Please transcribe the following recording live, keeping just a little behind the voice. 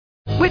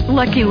With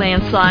Lucky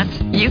Land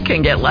Slots, you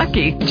can get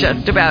lucky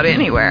just about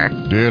anywhere.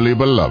 Dearly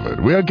beloved,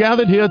 we are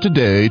gathered here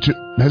today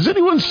to... Has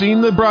anyone seen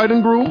the bride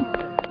and groom?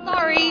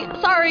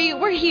 Sorry,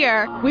 we're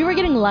here. We were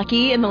getting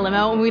lucky in the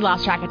limo and we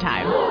lost track of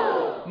time.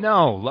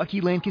 No,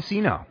 Lucky Land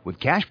Casino, with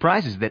cash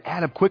prizes that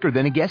add up quicker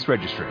than a guest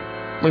registry.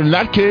 In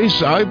that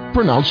case, I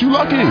pronounce you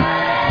lucky.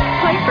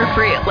 Play for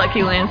free at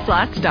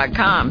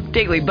LuckyLandSlots.com.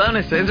 Daily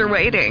bonuses are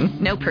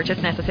waiting. No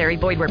purchase necessary.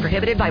 Void where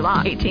prohibited by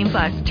law.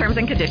 18+. Terms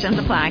and conditions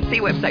apply. See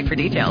website for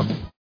details.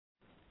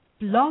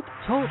 Blog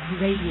Talk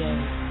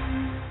Radio.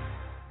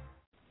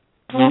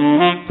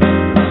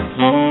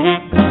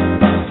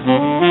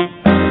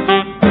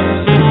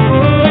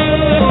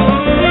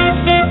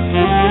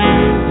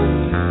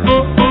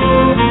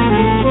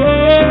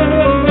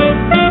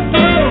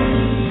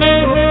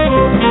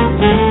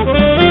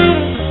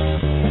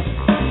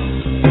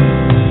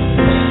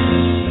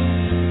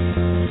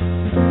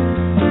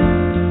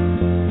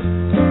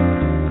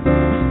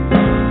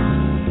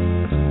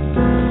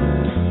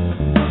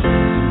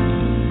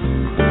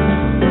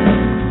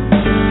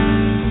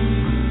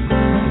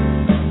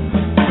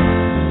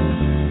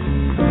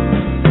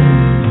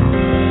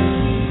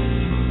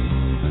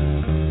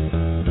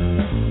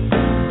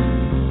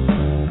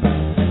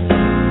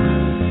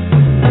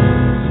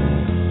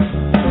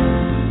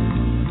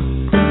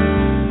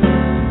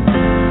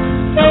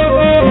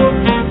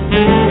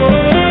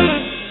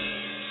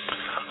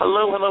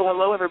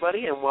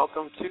 And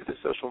welcome to the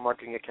Social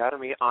Marketing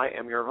Academy. I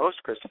am your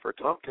host, Christopher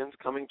Tompkins,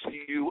 coming to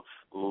you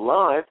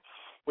live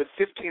with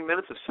 15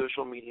 minutes of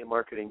social media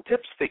marketing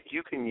tips that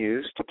you can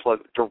use to plug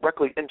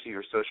directly into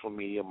your social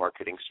media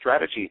marketing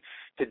strategy.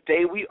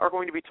 Today we are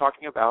going to be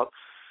talking about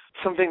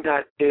something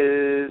that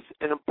is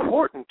an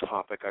important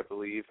topic, I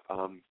believe.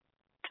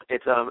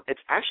 It's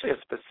actually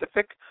a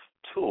specific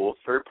tool,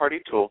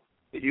 third-party tool,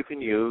 that you can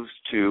use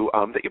to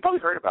that you've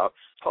probably heard about.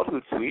 It's called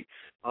Hootsuite.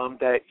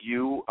 That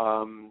you,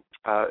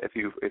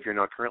 if you're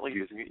not currently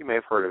using it, you may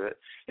have heard of it,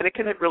 and it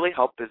can really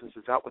help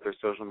businesses out with their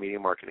social media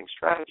marketing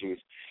strategies.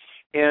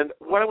 And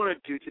what I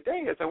want to do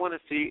today is I want to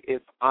see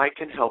if I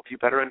can help you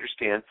better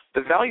understand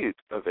the value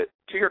of it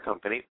to your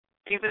company,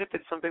 even if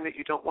it's something that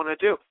you don't want to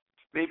do.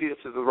 Maybe this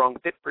is the wrong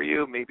fit for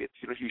you. Maybe it's,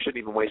 you shouldn't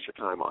even waste your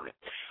time on it.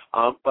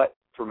 But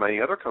for many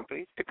other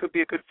companies, it could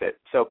be a good fit.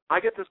 So I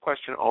get this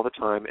question all the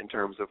time in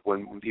terms of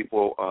when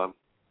people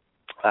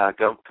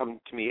come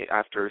to me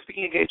after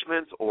speaking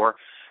engagements or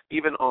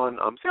even on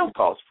sales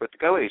calls for the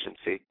Go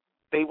agency.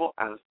 They will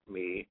ask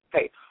me,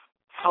 hey,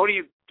 how do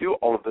you do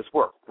all of this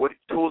work? What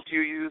tools do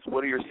you use?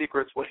 What are your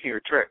secrets? What are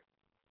your tricks?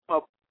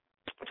 Well,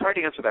 I tried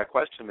to answer that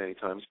question many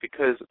times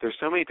because there's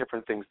so many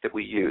different things that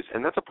we use,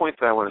 and that's a point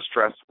that I want to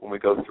stress when we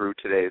go through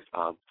today's,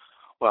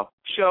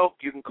 show.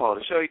 You can call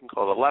it a show. You can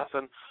call it a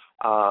lesson.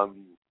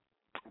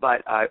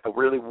 But I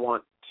really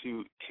want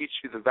to teach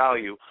you the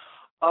value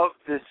of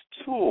this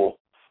tool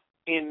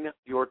in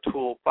your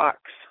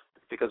toolbox,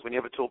 because when you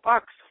have a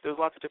toolbox, there's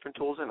lots of different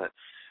tools in it.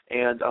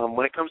 And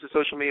when it comes to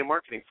social media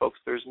marketing, folks,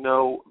 there's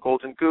no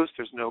golden goose.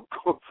 There's no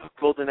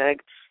golden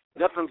egg.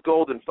 Nothing's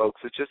golden,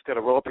 folks. It's just got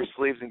to roll up your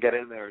sleeves and get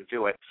in there and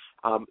do it.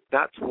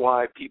 That's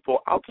why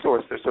people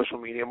outsource their social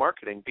media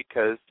marketing,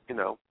 because,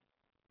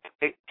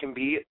 it can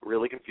be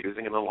really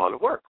confusing and a lot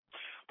of work.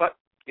 But,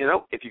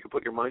 if you can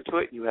put your mind to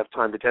it, you have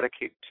time to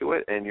dedicate to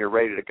it, and you're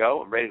ready to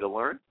go and ready to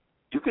learn,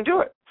 you can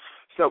do it.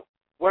 So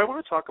what I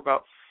want to talk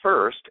about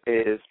first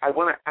is I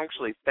want to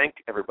actually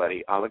thank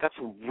everybody. I got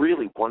some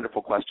really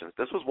wonderful questions.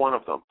 This was one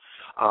of them.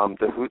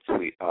 The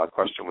Hootsuite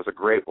question was a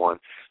great one.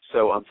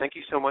 So thank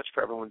you so much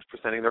for everyone for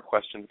sending their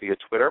questions via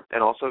Twitter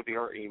and also via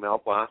our email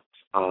blasts.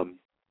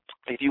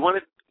 If you want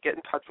to get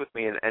in touch with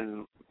me and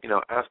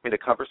ask me to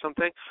cover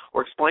something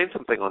or explain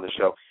something on the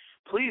show,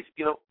 please,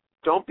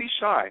 don't be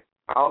shy.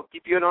 I'll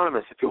keep you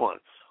anonymous if you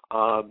want.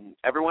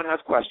 Everyone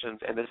has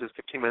questions, and this is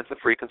 15 minutes of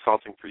free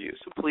consulting for you.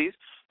 So please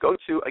go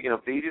to,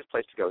 the easiest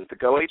place to go is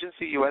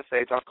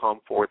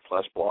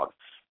thegoagencyusa.com/blog.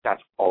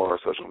 That's all of our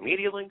social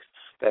media links.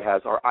 That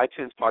has our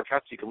iTunes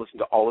podcast. You can listen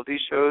to all of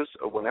these shows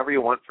whenever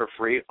you want for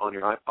free on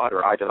your iPod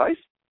or iDevice.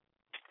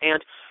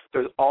 And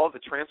there's all of the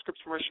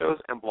transcripts from our shows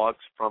and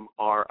blogs from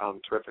our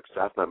terrific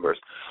staff members.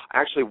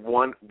 Actually,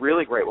 one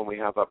really great one we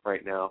have up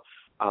right now,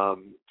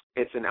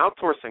 it's an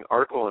outsourcing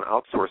article on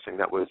outsourcing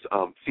that was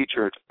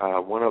featured.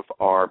 One of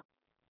our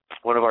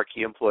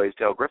key employees,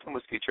 Dale Griffin,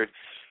 was featured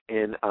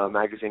in a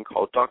magazine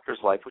called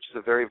Doctor's Life, which is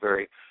a very,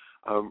 very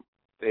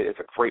it's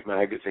a great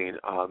magazine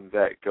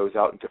that goes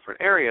out in different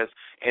areas,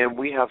 and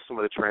we have some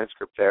of the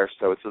transcript there,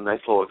 so it's a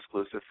nice little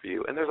exclusive for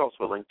you. And there's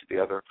also a link to the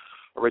other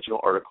original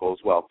article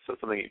as well, so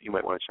it's something you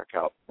might want to check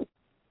out.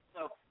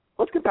 So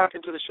let's get back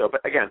into the show.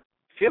 But again,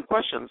 if you have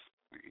questions,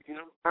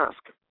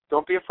 ask.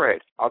 Don't be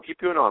afraid. I'll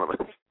keep you anonymous.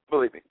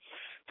 Believe me.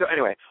 So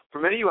anyway, for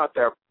many of you out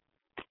there,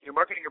 you're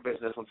marketing your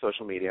business on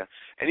social media,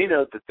 and you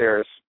know that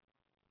there's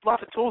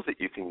lots of tools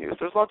that you can use.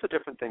 There's lots of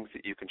different things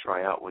that you can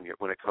try out when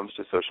it comes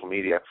to social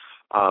media.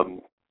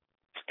 And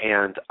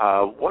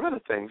one of the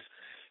things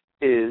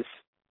is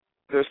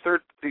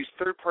these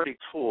third-party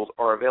tools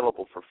are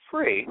available for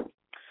free,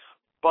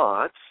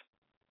 but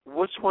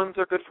which ones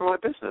are good for my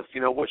business?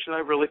 What should I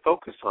really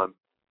focus on?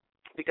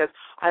 Because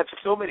I have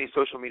so many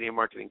social media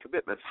marketing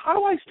commitments. How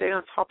do I stay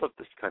on top of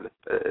this kind of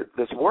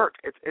this work?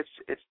 It's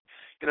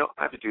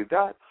I have to do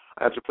that.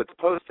 I have to put the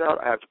posts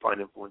out. I have to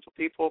find influential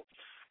people.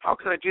 How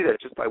can I do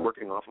that? Just by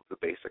working off of the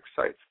basic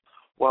sites.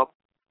 Well,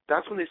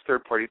 that's when these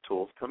third-party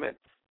tools come in.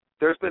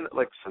 There's been,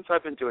 since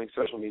I've been doing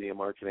social media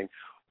marketing,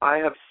 I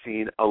have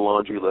seen a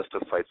laundry list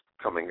of sites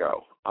come and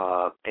go.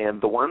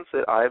 And the ones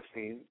that I've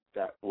seen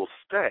that will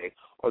stay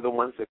are the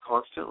ones that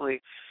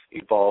constantly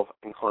evolve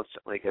and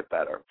constantly get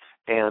better.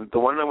 And the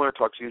one I want to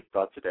talk to you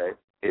about today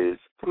is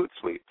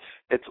Hootsuite.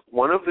 It's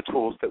one of the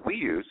tools that we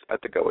use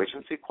at the Go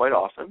Agency quite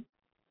often.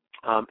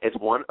 It's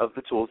one of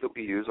the tools that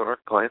we use on our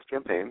clients'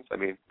 campaigns. I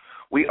mean,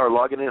 we are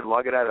logging in and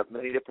logging out of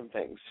many different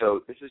things,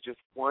 so this is just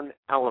one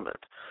element.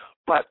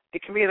 But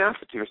it can be an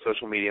asset to your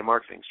social media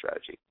marketing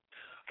strategy.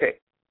 Okay,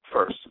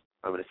 first,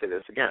 I'm going to say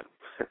this again.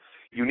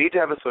 You need to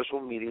have a social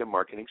media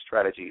marketing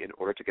strategy in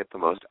order to get the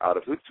most out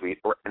of Hootsuite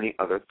or any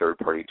other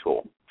third-party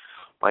tool.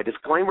 My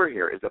disclaimer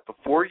here is that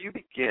before you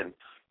begin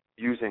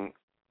using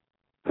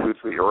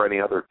Hootsuite or any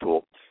other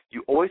tool,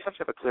 you always have to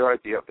have a clear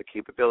idea of the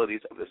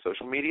capabilities of the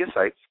social media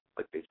sites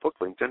like Facebook,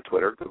 LinkedIn,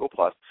 Twitter, Google+,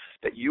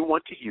 that you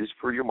want to use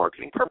for your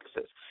marketing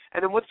purposes.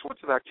 And then what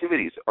sorts of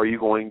activities are you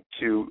going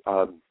to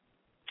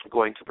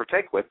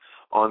partake with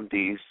on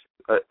these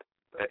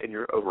in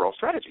your overall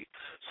strategy?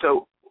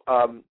 So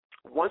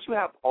once you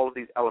have all of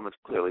these elements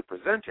clearly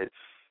presented,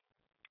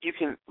 you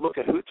can look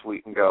at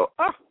Hootsuite and go,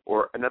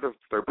 or another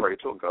third-party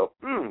tool and go,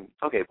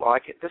 okay, well,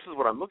 this is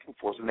what I'm looking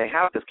for, so they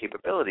have this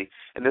capability,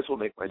 and this will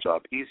make my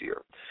job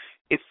easier.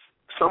 If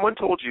someone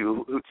told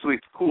you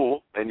Hootsuite's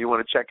cool and you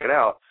want to check it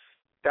out,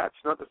 that's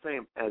not the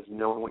same as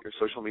knowing what your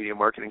social media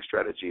marketing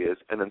strategy is,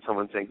 and then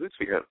someone saying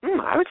Hootsuite, you're going,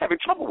 I was having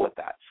trouble with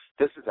that.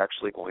 This is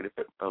actually going to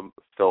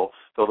fill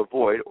the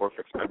void or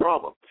fix my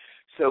problem.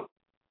 So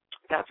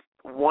that's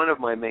one of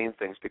my main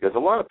things, because a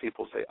lot of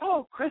people say,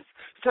 Chris,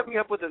 set me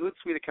up with a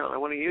Hootsuite account. I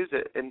want to use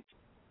it. And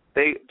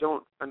they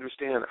don't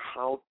understand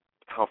how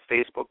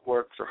Facebook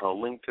works or how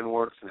LinkedIn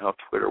works and how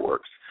Twitter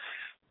works.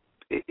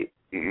 It's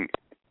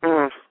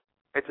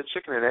a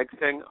chicken and egg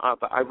thing,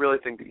 but I really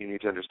think that you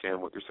need to understand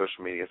what your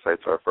social media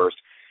sites are first.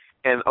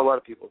 And a lot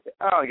of people say,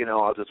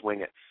 I'll just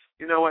wing it.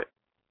 You know what?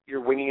 You're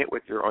winging it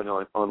with your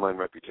online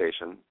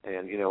reputation.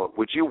 And,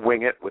 would you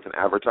wing it with an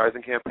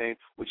advertising campaign?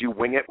 Would you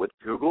wing it with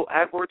Google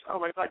AdWords? Oh,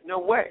 my God, no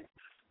way.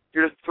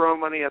 You're just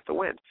throwing money at the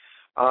wind.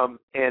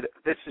 And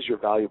this is your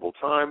valuable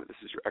time. This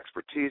is your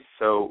expertise.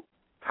 So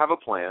have a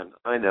plan.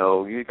 I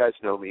know. You guys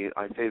know me.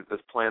 I say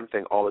this plan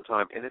thing all the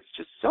time, and it's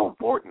just so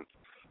important.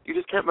 You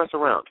just can't mess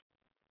around.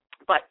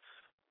 But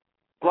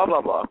blah,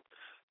 blah, blah.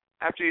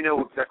 After you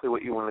know exactly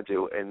what you want to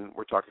do, and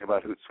we're talking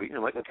about Hootsuite, and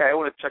you're like, okay, I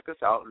want to check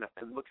this out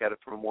and look at it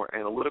from a more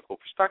analytical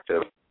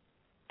perspective,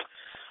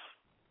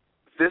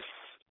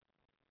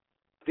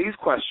 these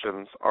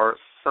questions are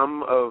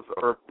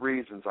or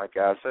reasons, I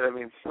guess. I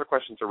mean, some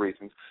questions are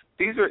reasons.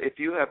 If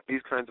you have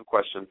these kinds of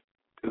questions,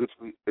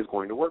 Hootsuite is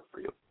going to work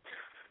for you.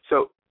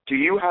 So do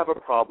you have a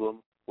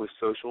problem with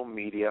social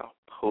media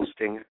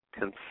posting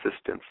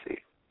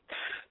consistency?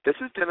 This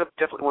is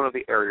definitely one of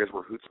the areas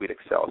where Hootsuite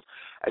excels.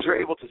 As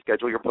you're able to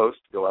schedule your posts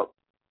to go out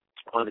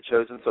on the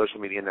chosen social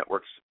media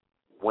networks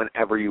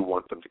whenever you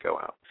want them to go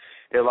out.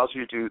 It allows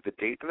you to do the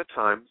date and the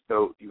time,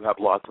 so you have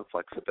lots of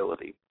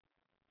flexibility.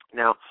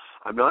 Now,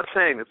 I'm not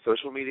saying that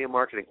social media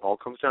marketing all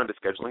comes down to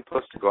scheduling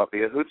posts to go out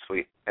via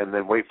Hootsuite and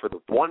then wait for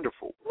the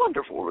wonderful,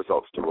 wonderful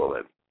results to roll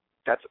in.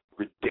 That's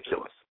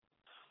ridiculous.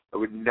 I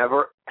would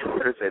never,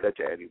 ever say that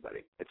to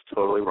anybody. It's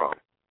totally wrong.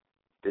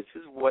 This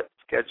is what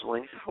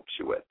scheduling helps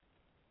you with.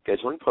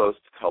 Scheduling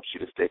posts helps you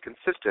to stay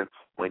consistent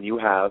when you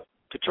have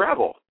to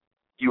travel.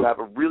 You have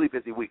a really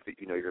busy week that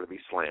you know you're going to be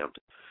slammed.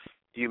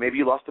 Maybe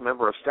you lost a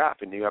member of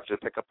staff and you have to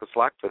pick up the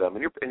slack for them,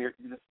 and you're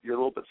a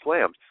little bit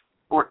slammed.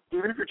 Or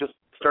even if you're just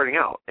starting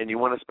out and you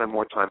want to spend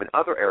more time in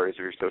other areas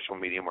of your social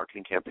media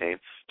marketing campaign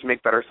to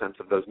make better sense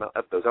of those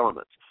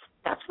elements,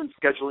 that's when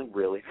scheduling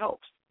really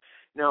helps.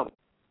 Now,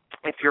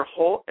 if your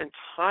whole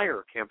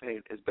entire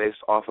campaign is based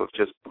off of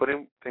just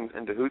putting things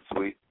into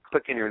Hootsuite,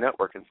 clicking your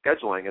network and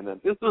scheduling, and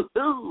then,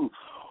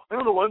 I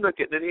don't know why I'm not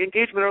getting any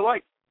engagement or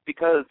likes,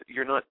 because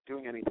you're not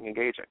doing anything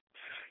engaging.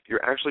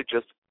 You're actually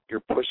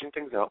you're pushing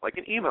things out like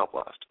an email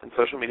blast, and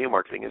social media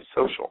marketing is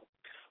social.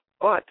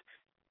 But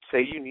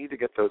say you need to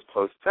get those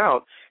posts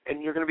out,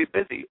 and you're going to be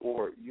busy,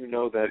 or you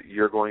know that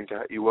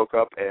you woke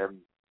up and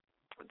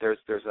there's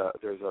a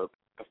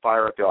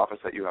fire at the office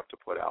that you have to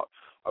put out.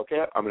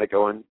 Okay, I'm going to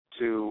go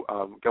into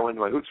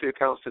my Hootsuite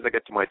account as soon as I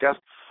get to my desk,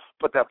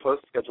 put that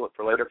post, schedule it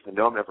for later because I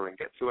know I'm never going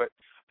to get to it,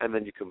 and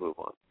then you can move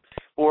on.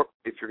 Or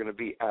if you're going to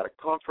be at a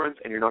conference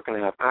and you're not going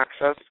to have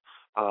access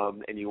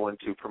and you want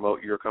to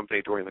promote your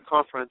company during the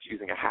conference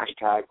using a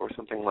hashtag or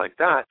something like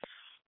that,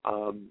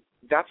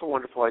 that's a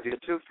wonderful idea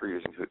too for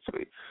using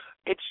Hootsuite.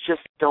 It's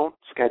just don't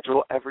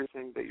schedule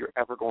everything that you're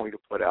ever going to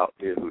put out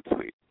via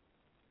Hootsuite.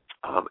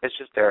 It's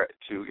just there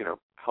to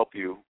help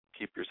you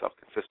keep yourself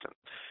consistent.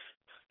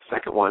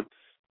 Second one,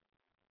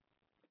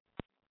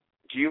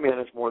 Do you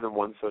manage more than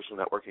one social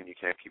network and you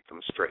can't keep them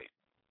straight?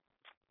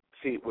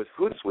 See, with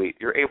Hootsuite,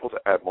 you're able to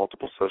add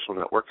multiple social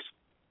networks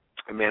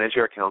and manage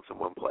your accounts in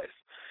one place.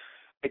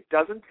 It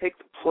doesn't take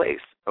the place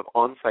of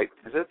on-site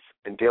visits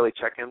and daily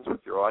check-ins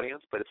with your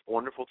audience, but it's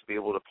wonderful to be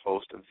able to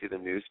post and see the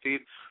news feed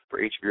for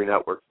each of your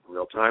networks in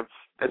real time.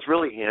 It's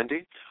really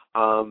handy.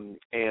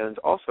 And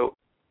also,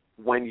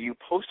 when you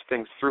post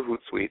things through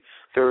Hootsuite,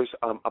 there's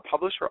a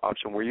publisher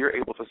option where you're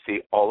able to see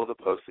all of the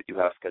posts that you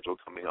have scheduled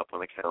coming up on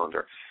the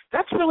calendar.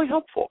 That's really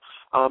helpful,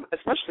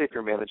 especially if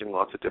you're managing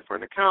lots of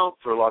different accounts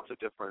or lots of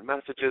different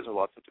messages or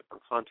lots of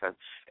different content.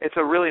 It's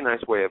a really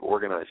nice way of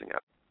organizing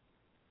it.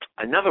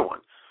 Another one.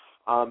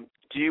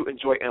 Do you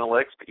enjoy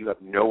analytics, but you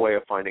have no way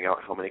of finding out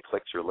how many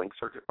clicks your links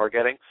are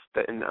getting?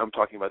 And I'm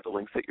talking about the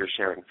links that you're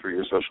sharing through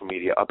your social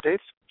media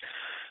updates.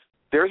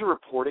 There's a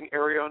reporting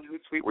area on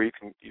Hootsuite where you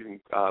can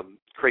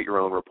create your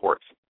own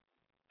reports.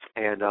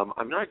 And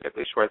I'm not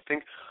exactly sure. I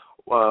think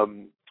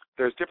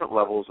there's different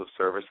levels of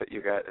service that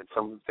you get, and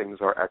some things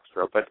are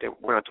extra. But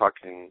we're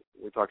talking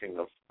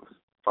of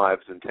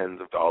fives and tens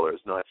of dollars,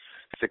 not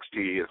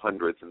 60,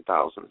 hundreds, and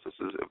thousands. This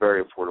is a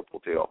very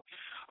affordable deal.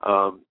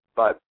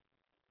 But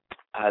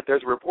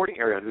there's a reporting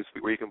area on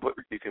Hootsuite where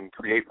you can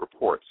create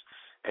reports,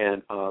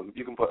 and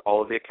you can put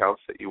all of the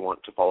accounts that you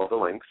want to follow the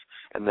links,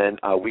 and then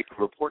Weekly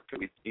Report can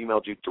be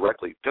emailed you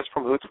directly just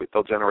from Hootsuite.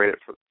 They'll generate it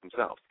for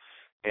themselves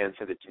and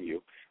send it to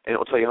you, and it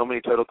will tell you how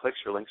many total clicks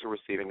your links are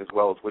receiving as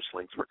well as which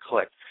links were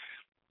clicked.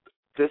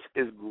 This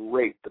is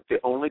great. But the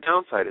only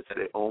downside is that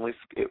it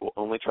will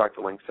only track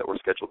the links that were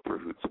scheduled through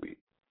Hootsuite.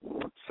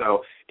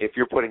 So if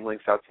you're putting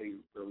links out to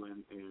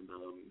Berlin and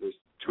there's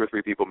 2 or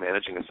 3 people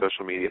managing a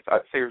social media,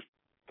 I'd say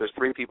there's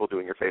 3 people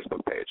doing your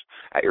Facebook page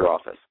at your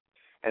office,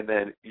 and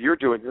then you're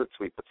doing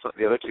Hootsuite, but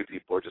the other 2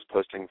 people are just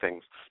posting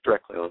things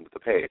directly onto the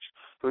page.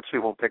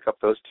 Hootsuite won't pick up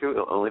those 2.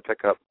 It'll only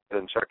pick up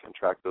and check and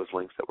track those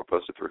links that were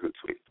posted through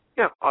Hootsuite.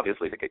 Yeah,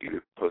 obviously to get you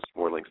to post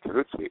more links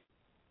through Hootsuite.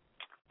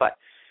 But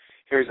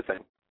here's the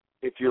thing.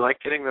 If you like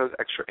getting those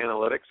extra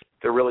analytics,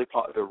 they're really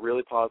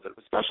positive,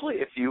 especially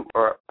if you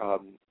are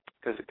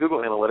because Google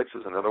Analytics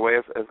is another way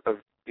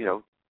of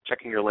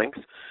checking your links,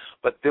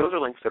 but those are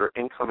links that are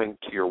incoming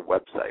to your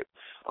website.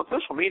 On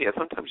social media,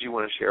 sometimes you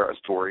want to share a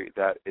story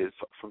that is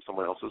from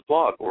someone else's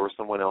blog or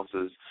someone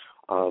else's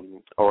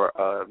or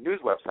a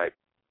news website,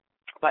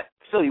 but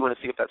still you want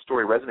to see if that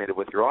story resonated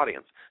with your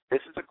audience.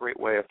 This is a great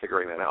way of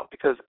figuring that out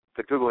because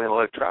the Google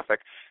Analytics traffic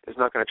is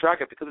not going to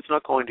track it because it's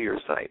not going to your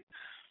site.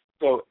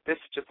 So this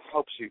just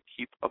helps you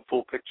keep a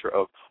full picture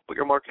of what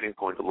your marketing is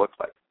going to look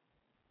like.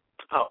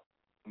 Oh,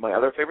 my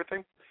other favorite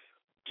thing,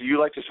 do you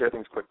like to share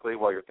things quickly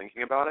while you're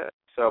thinking about it?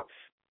 So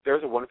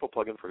there's a wonderful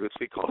plugin for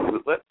Hootsuite called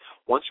Hootlit.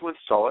 Once you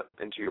install it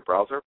into your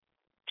browser,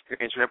 your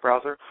internet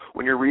browser,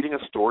 when you're reading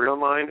a story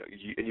online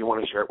and you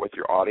want to share it with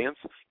your audience,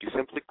 you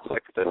simply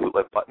click the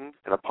Hootlit button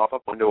and a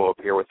pop-up window will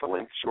appear with the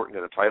link shortened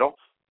in the title.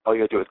 All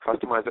you got to do is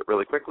customize it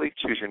really quickly,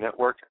 choose your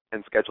network,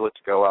 and schedule it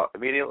to go out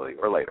immediately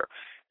or later.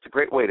 It's a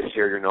great way to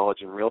share your knowledge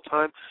in real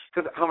time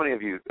because how many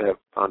of you have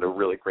found a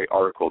really great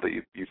article that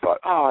you thought,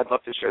 oh, I'd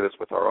love to share this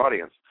with our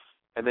audience,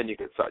 and then you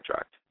get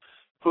sidetracked.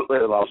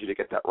 Hootlit allows you to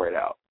get that right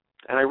out.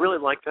 And I really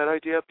like that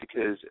idea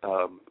because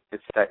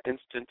it's that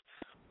instant,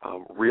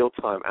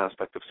 real-time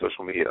aspect of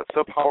social media. It's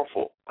so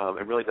powerful.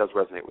 It really does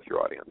resonate with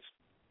your audience.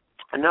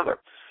 Another,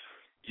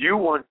 you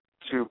want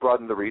to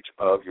broaden the reach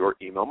of your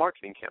email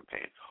marketing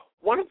campaign.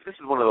 This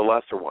is one of the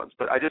lesser ones,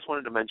 but I just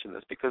wanted to mention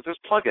this because there's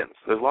plugins.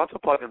 There's lots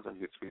of plugins on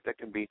Hootsuite that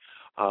can be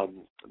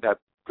that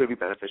could be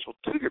beneficial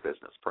to your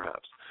business,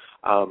 perhaps.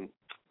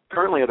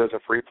 Currently, there's a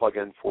free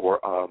plugin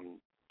for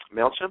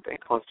MailChimp and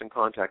Constant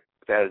Contact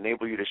that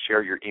enable you to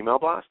share your email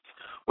blasts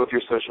with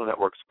your social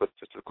networks with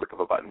just a click of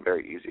a button,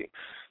 very easy.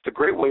 It's a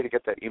great way to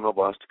get that email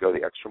blast to go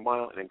the extra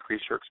mile and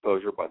increase your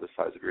exposure by the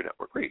size of your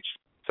network reach.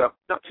 So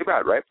not too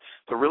bad, right?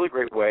 It's a really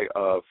great way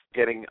of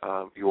getting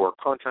your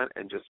content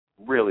and just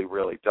really,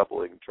 really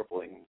doubling,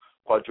 tripling,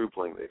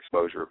 quadrupling the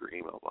exposure of your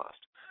email blast.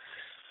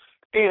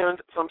 And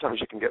sometimes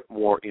you can get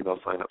more email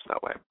signups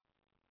that way.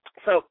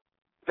 So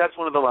that's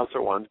one of the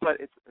lesser ones, but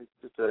it's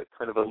just a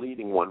kind of a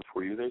leading one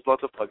for you. There's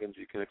lots of plugins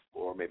you can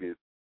explore, maybe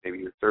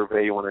your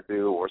survey you want to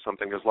do or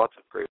something. There's lots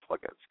of great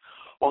plugins.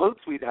 While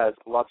Hootsuite has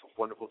lots of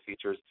wonderful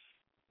features,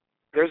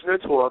 there's no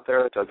tool out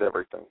there that does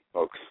everything,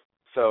 folks.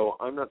 So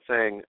I'm not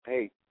saying,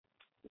 hey,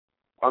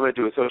 I'm going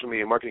to do a social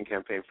media marketing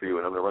campaign for you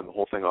and I'm going to run the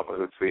whole thing off of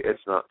Hootsuite.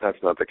 That's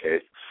not the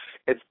case.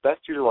 It's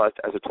best utilized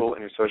as a tool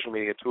in your social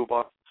media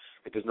toolbox.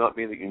 It does not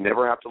mean that you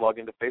never have to log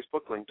into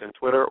Facebook, LinkedIn,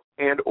 Twitter,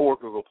 and or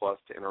Google Plus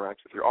to interact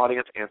with your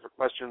audience, answer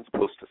questions,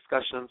 post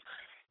discussions,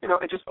 and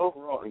just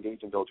overall engage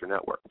and build your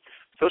network.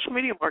 Social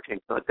media marketing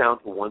is not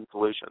down to one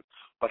solution,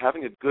 but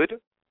having a good,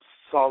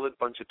 solid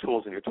bunch of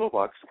tools in your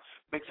toolbox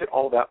makes it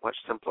all that much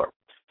simpler.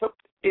 So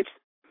if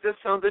this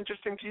sounds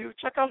interesting to you,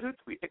 check out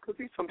Hootsuite. It could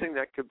be something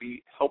that could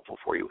be helpful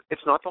for you.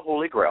 It's not the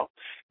holy grail.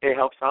 It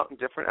helps out in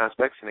different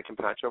aspects, and it can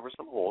patch over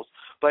some holes,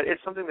 but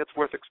it's something that's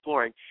worth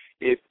exploring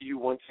if you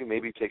want to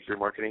maybe take your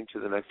marketing to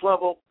the next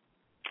level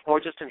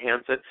or just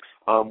enhance it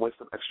with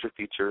some extra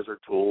features or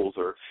tools,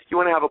 or you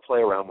want to have a play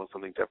around with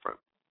something different.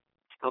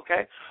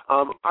 Okay?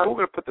 I'm going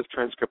to put this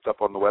transcript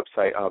up on the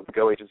website,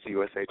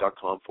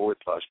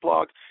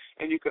 goagencyusa.com/blog,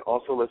 and you can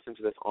also listen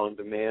to this on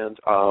demand,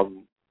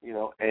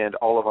 and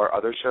all of our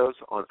other shows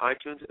on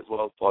iTunes as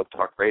well as Blog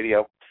Talk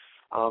Radio.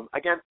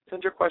 Again,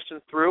 send your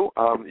questions through.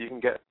 You can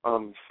get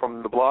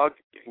from the blog,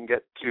 you can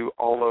get to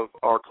all of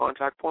our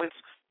contact points.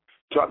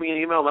 Drop me an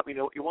email, let me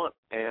know what you want,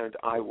 and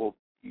I will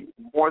be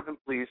more than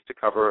pleased to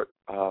cover it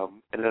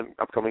in an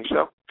upcoming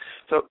show.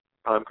 So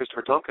I'm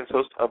Christopher Tompkins,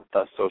 host of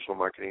the Social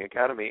Marketing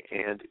Academy,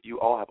 and you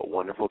all have a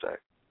wonderful day.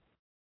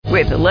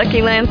 With the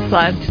Lucky Land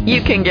Slots,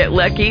 you can get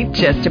lucky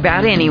just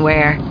about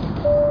anywhere.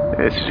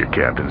 This is your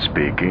captain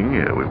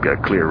speaking. We've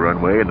got clear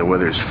runway and the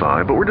weather's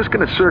fine, but we're just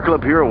going to circle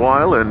up here a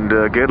while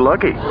and get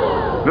lucky.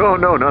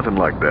 No, nothing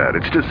like that.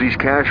 It's just these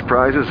cash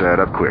prizes add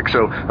up quick.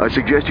 So I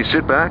suggest you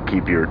sit back,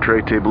 keep your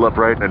tray table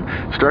upright, and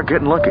start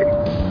getting lucky.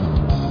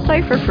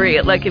 Play for free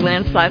at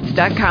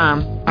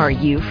LuckyLandSlots.com. Are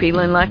you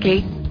feeling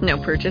lucky? No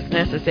purchase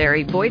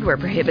necessary. Void where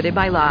prohibited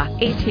by law.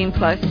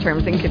 18+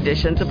 terms and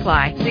conditions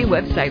apply. See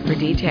website for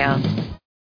details.